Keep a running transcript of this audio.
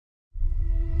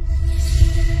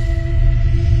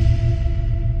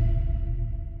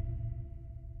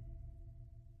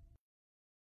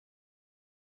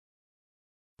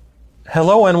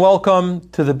Hello and welcome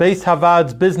to the Beis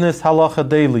Havad's Business Halacha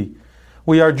Daily.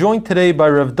 We are joined today by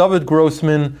Rav David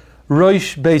Grossman,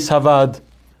 Rosh Beis Havad.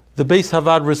 The Beis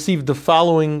Havad received the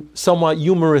following somewhat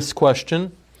humorous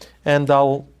question, and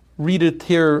I'll read it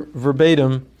here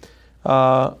verbatim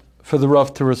for the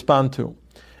Rav to respond to.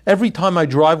 Every time I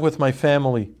drive with my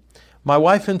family, my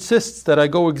wife insists that I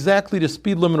go exactly the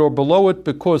speed limit or below it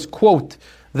because, quote,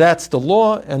 that's the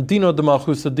law, and dino de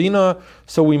malchusa dina,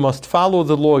 so we must follow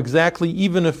the law exactly,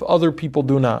 even if other people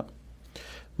do not.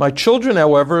 My children,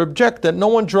 however, object that no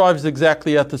one drives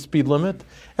exactly at the speed limit,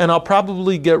 and I'll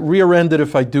probably get rear-ended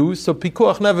if I do, so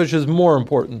pikuach nefesh is more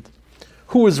important.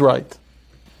 Who is right?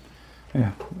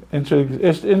 Yeah,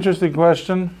 interesting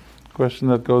question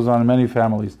that goes on in many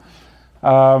families.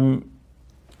 Obviously,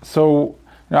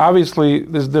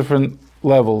 there's different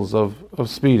levels of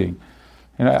speeding.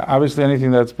 Obviously, anything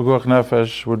that's pikuach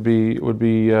nefesh would be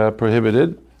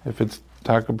prohibited. If it's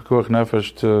taka pikuach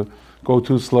nefesh to go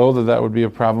too slow, that would be a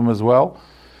problem as well.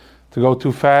 To go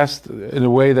too fast in a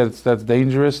way that's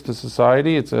dangerous to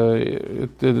society, it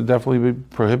would definitely be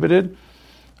prohibited.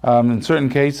 In certain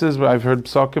cases, I've heard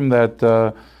psakim that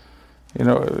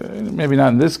maybe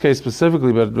not in this case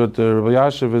specifically, but Rabbi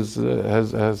Yashiv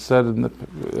has said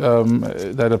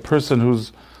that a person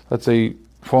who's, let's say,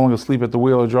 falling asleep at the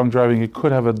wheel or drunk driving, he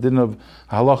could have a din of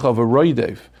halacha of a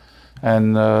roidev.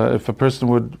 And if a person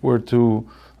were to,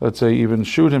 let's say, even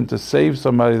shoot him to save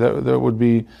somebody, that would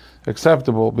be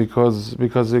acceptable because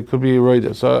it could be a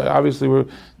roidev. So obviously, we're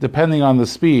depending on the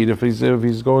speed. If he's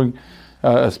going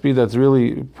a speed that's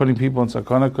really putting people in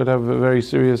sakana, could have very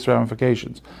serious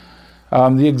ramifications.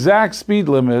 The exact speed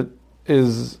limit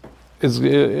is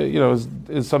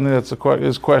something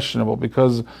is questionable,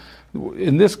 because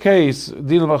in this case,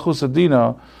 dina malchusa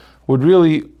dina would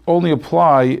really only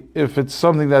apply if it's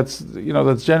something that's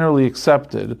generally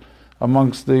accepted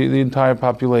amongst the entire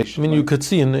population. I mean, you could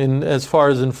see in as far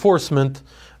as enforcement,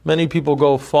 many people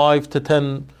go 5 to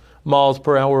 10 miles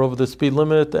per hour over the speed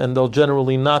limit, and they'll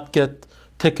generally not get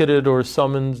ticketed or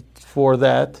summoned for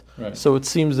that. Right. So it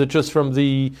seems that just from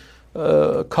the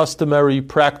customary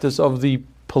practice of the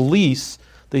police,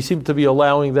 they seem to be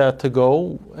allowing that to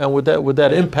go, and would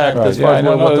that impact as far as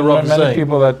what the Rav is saying? Many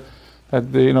people that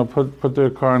put their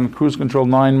car on cruise control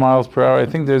 9 miles per hour. I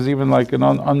think there's even like an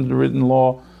unwritten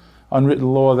law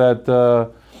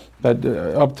that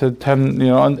up to 10,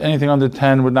 anything under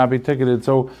 10 would not be ticketed.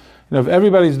 So, if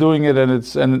everybody's doing it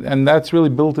and that's really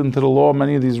built into the law,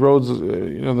 many of these roads,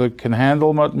 they can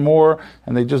handle much more,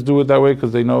 and they just do it that way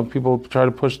because they know people try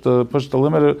to push the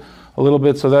limit a little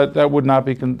bit, so that would not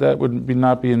be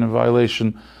in a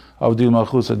violation of dina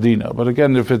malchusa dina. But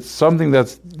again, if it's something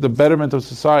that's the betterment of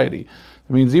society,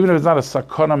 it means even if it's not a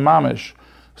sakana mamish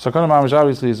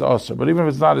obviously is also. But even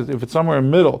if it's not, if it's somewhere in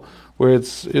the middle where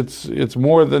it's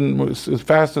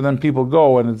faster than people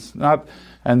go, and it's not,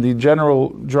 and the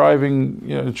general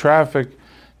driving traffic,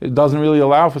 it doesn't really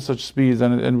allow for such speeds,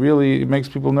 and really it makes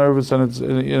people nervous, and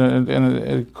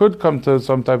it could come to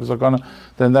some type of sakana,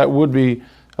 then that would be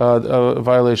a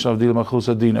violation of dina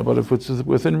malchusa dina. But if it's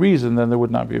within reason, then there would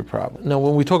not be a problem. Now,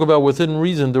 when we talk about within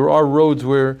reason, there are roads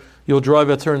where you'll drive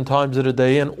at certain times of the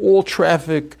day, and all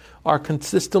traffic are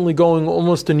consistently going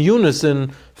almost in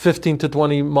unison, 15 to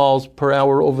 20 miles per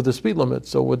hour over the speed limit.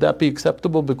 So would that be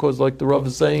acceptable? Because, like the Rav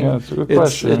is saying, it's a good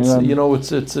question. It's the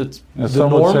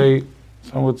norm.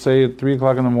 Some would say at 3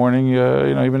 o'clock in the morning,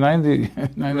 even 90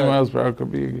 right. miles per hour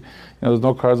could be. There's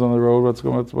no cars on the road. What's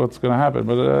going to happen?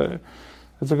 But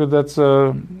that's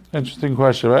an interesting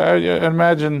question. I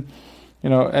imagine,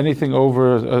 anything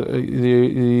over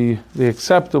the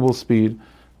acceptable speed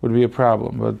would be a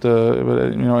problem. But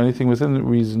anything within the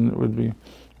reason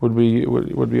would be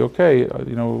okay.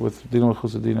 With dina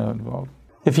malchusa dina involved.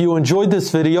 If you enjoyed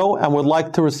this video and would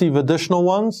like to receive additional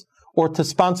ones or to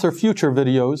sponsor future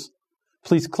videos,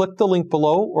 please click the link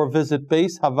below or visit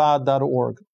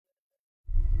beishavad.org.